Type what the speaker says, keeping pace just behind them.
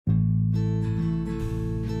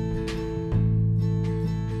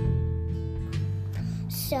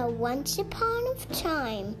So once upon a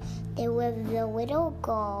time, there lived a little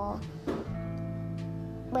girl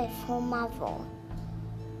with her mother.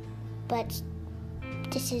 But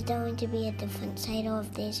this is going to be a different side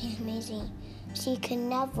of this Mayze. She could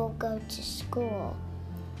never go to school.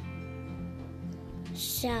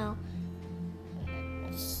 So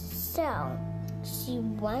she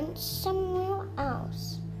went somewhere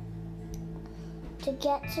else to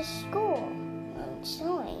get to school on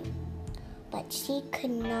time. But she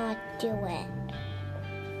could not do it.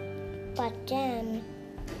 But then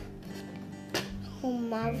her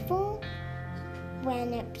mother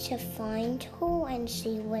went up to find her, and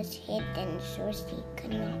she was hidden, so she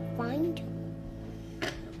could not find her.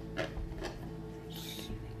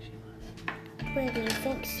 Where do you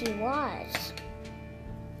think she was?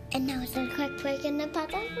 And that was a quick break in the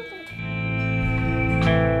puzzle.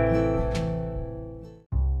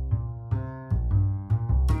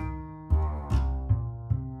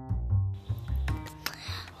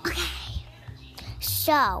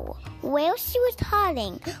 So, where she was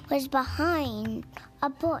hiding was behind a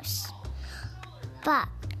bush. But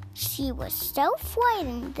she was so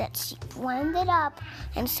frightened that she climbed it up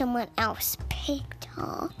and someone else picked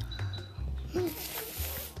her.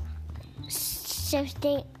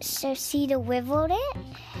 So she delivered it,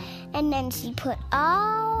 and then she put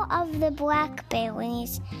all of the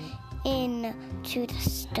blackberries into the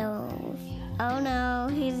stove. Oh no,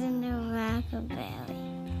 he's in the blackberry.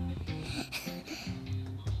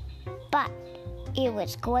 But it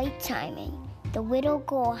was great timing. The little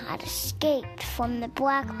girl had escaped from the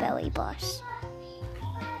blackberry bush.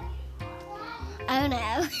 Oh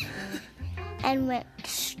no. And went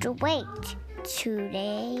straight to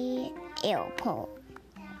the airport.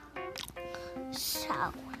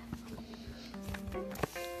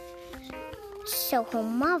 So her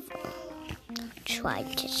mother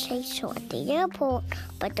tried to chase her at the airport,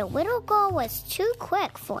 but the little girl was too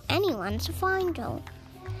quick for anyone to find her.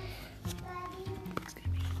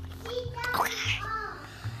 Okay.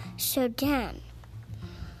 So then,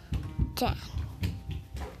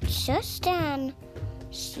 just then,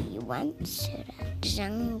 she went to the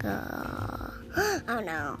jungle. Oh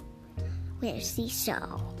no. Where she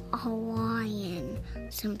saw a lion,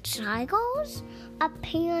 some tigers, a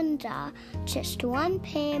panda, just one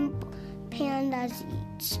panda's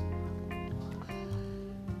each.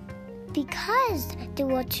 Because there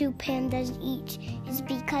were two pandas each is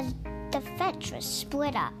because the fetch was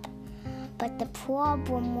split up. But the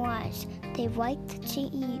problem was they liked to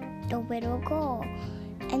eat the little girl,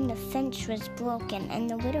 and the fence was broken, and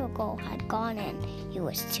the little girl had gone in. It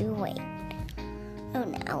was too late. Oh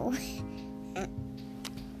no.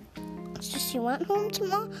 So she went home to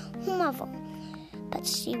her mother, but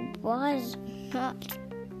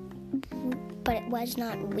it was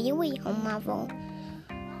not really her mother.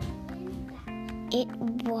 It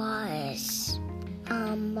was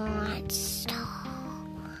a monster.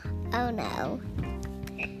 Oh no.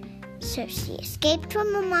 So she escaped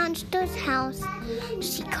from the monster's house.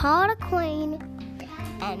 She called a crane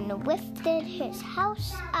and lifted his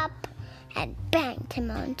house up and banged him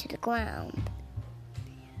onto the ground.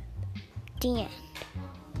 The end.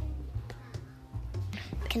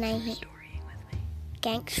 Can I hear?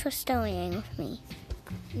 Thanks for storying with me.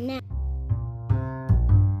 Now.